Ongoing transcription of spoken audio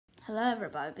Hello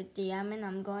everybody, but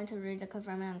I'm going to read the code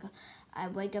from my uncle. I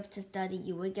wake up to study,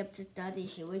 you wake up to study,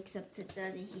 she wakes up to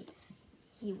study,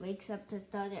 he wakes up to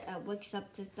study, I wakes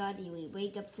up to study, we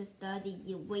wake up to study,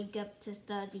 you wake up to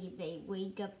study, they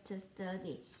wake up to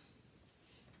study.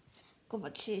 过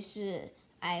去式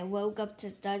I woke up to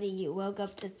study, you woke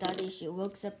up to study, she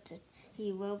woke up to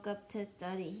he woke up to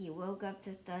study, he woke up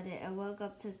to study, I woke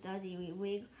up to study,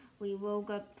 we woke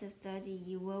up to study,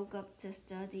 you woke up to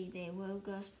study, they woke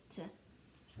up to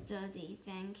study.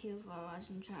 Thank you for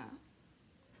watching channel.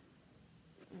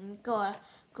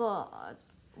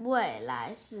 未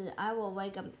来式 I will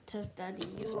wake up to study,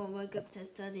 you will wake up to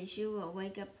study, she will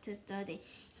wake up to study,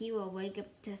 he will wake up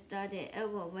to study, I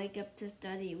will wake up to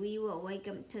study, we will wake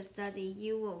up to study,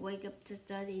 you will wake up to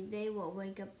study, they will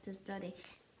wake up to study.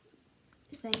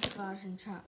 Thank you for watching channel.